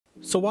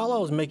So while I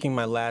was making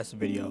my last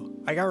video,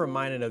 I got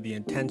reminded of the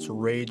intense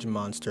rage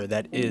monster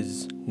that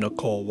is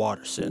Nicole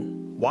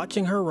Watterson.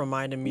 Watching her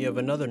reminded me of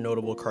another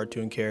notable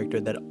cartoon character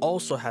that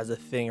also has a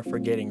thing for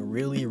getting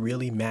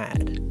really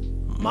mad.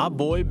 My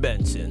boy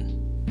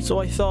Benson. So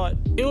I thought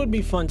it would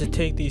be fun to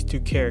take these two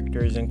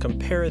characters and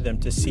compare them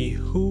to see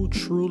who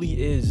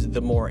truly is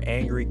the more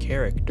angry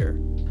character.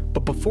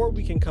 But before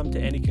we can come to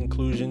any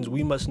conclusions,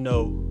 we must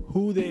know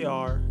who they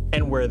are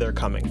and where they're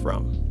coming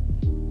from.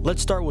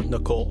 Let's start with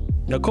Nicole.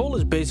 Nicole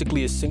is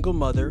basically a single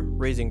mother,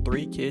 raising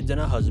 3 kids and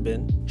a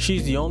husband.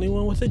 She's the only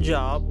one with a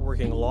job,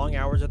 working long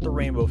hours at the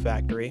Rainbow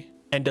Factory,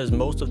 and does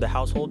most of the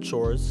household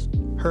chores.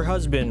 Her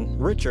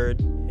husband, Richard,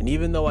 and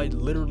even though I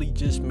literally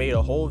just made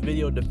a whole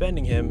video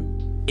defending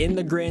him, in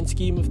the grand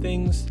scheme of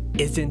things,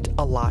 isn't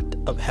a lot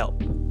of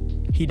help.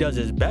 He does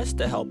his best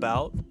to help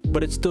out,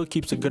 but it still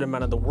keeps a good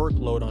amount of the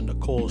workload on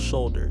Nicole's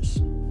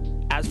shoulders.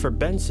 As for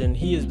Benson,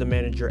 he is the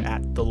manager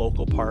at the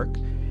local park,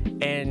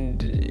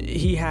 and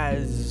he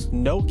has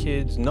no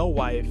kids, no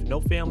wife, no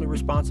family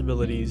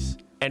responsibilities,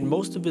 and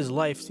most of his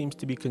life seems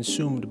to be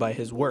consumed by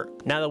his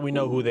work. Now that we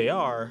know who they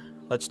are,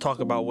 let's talk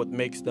about what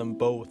makes them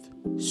both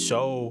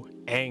so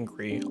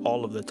angry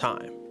all of the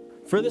time.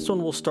 For this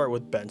one, we'll start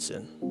with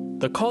Benson.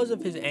 The cause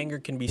of his anger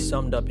can be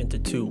summed up into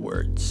 2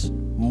 words: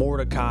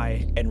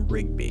 Mordecai and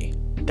Rigby.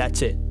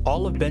 That's it.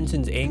 All of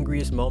Benson's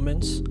angriest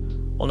moments,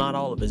 well, not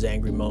all of his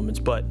angry moments,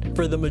 but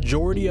for the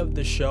majority of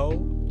the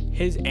show,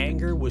 his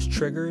anger was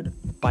triggered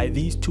by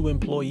these 2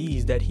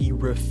 employees that he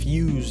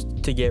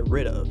refused to get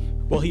rid of.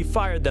 Well, he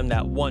fired them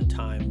that one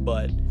time,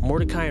 but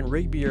Mordecai and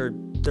Rigby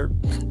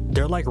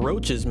they're like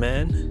roaches,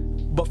 man.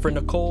 But for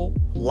Nicole,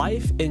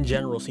 life in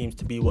general seems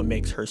to be what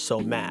makes her so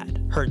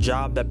mad. Her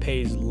job that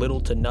pays little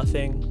to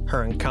nothing,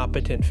 her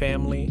incompetent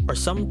family, or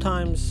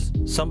sometimes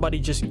somebody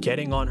just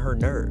getting on her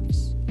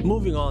nerves.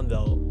 Moving on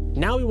though,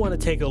 now we want to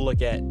take a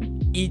look at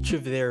each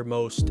of their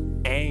most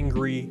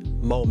angry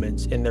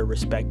moments in their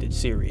respected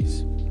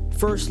series.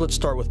 First, let's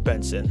start with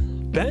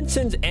Benson.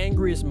 Benson's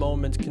angriest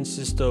moments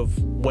consist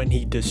of when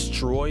he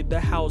destroyed the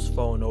house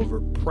phone over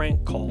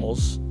prank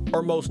calls,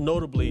 or most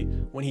notably,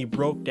 when he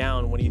broke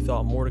down when he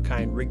thought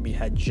Mordecai and Rigby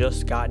had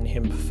just gotten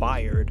him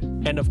fired,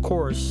 and of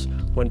course,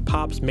 when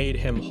Pops made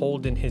him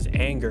hold in his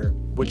anger,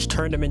 which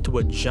turned him into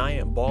a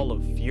giant ball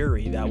of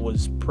fury that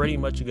was pretty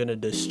much gonna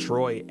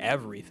destroy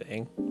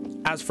everything.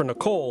 As for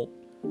Nicole,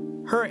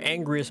 her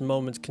angriest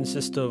moments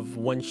consist of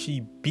when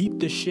she beat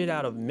the shit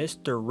out of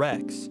Mr.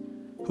 Rex,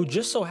 who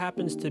just so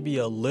happens to be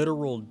a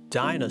literal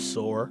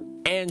dinosaur,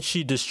 and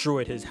she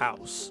destroyed his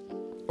house.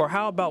 Or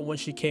how about when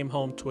she came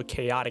home to a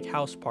chaotic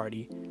house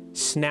party,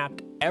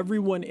 snapped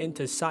everyone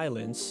into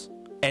silence,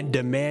 and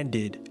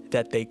demanded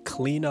that they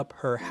clean up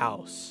her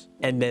house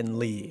and then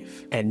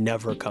leave and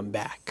never come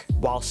back,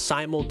 while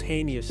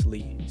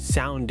simultaneously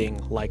sounding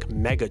like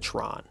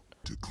Megatron.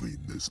 To clean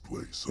this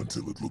place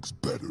until it looks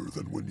better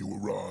than when you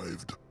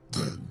arrived.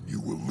 Then you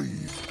will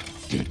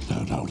leave. Get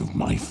that out of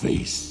my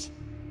face.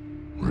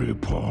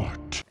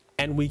 Report.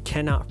 And we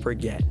cannot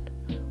forget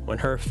when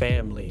her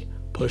family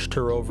pushed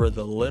her over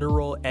the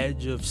literal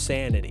edge of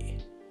sanity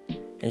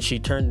and she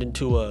turned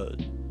into a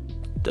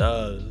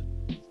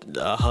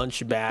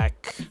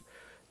hunchback,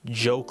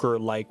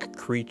 Joker-like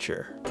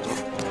creature.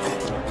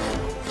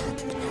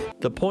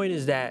 The point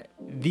is that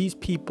these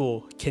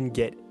people can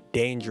get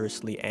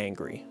dangerously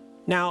angry.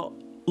 Now,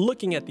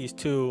 looking at these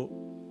two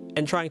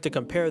and trying to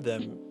compare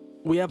them,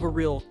 we have a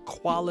real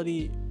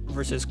quality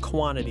versus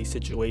quantity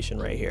situation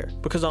right here.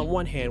 Because on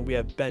one hand, we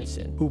have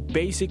Benson, who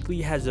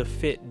basically has a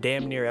fit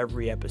damn near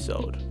every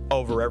episode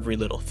over every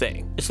little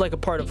thing. It's like a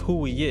part of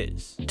who he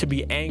is, to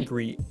be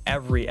angry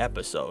every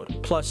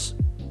episode. Plus,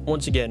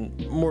 once again,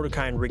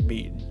 Mordecai and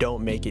Rigby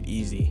don't make it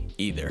easy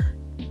either.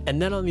 And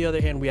then on the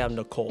other hand, we have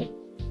Nicole,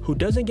 who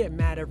doesn't get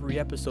mad every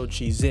episode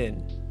she's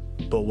in,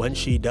 but when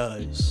she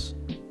does,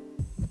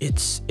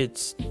 it's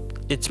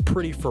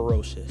pretty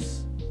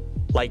ferocious.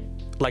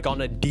 Like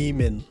on a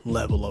demon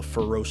level of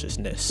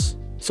ferociousness.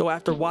 So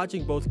after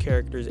watching both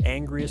characters'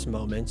 angriest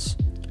moments,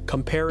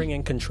 comparing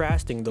and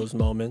contrasting those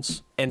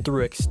moments, and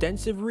through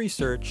extensive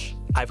research,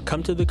 I've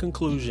come to the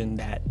conclusion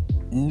that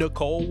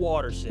Nicole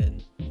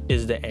Watterson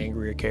is the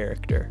angrier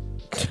character.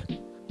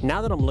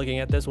 Now that I'm looking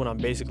at this when I'm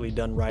basically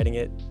done writing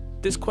it,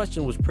 this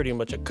question was pretty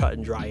much a cut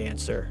and dry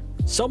answer.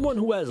 Someone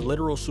who has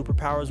literal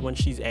superpowers when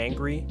she's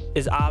angry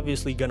is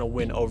obviously gonna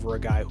win over a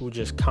guy who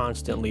just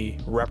constantly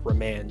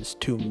reprimands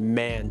 2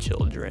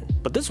 man-children.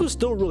 But this was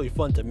still really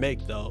fun to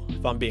make though,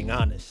 if I'm being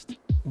honest.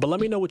 But let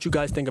me know what you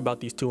guys think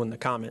about these two in the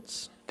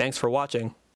comments. Thanks for watching.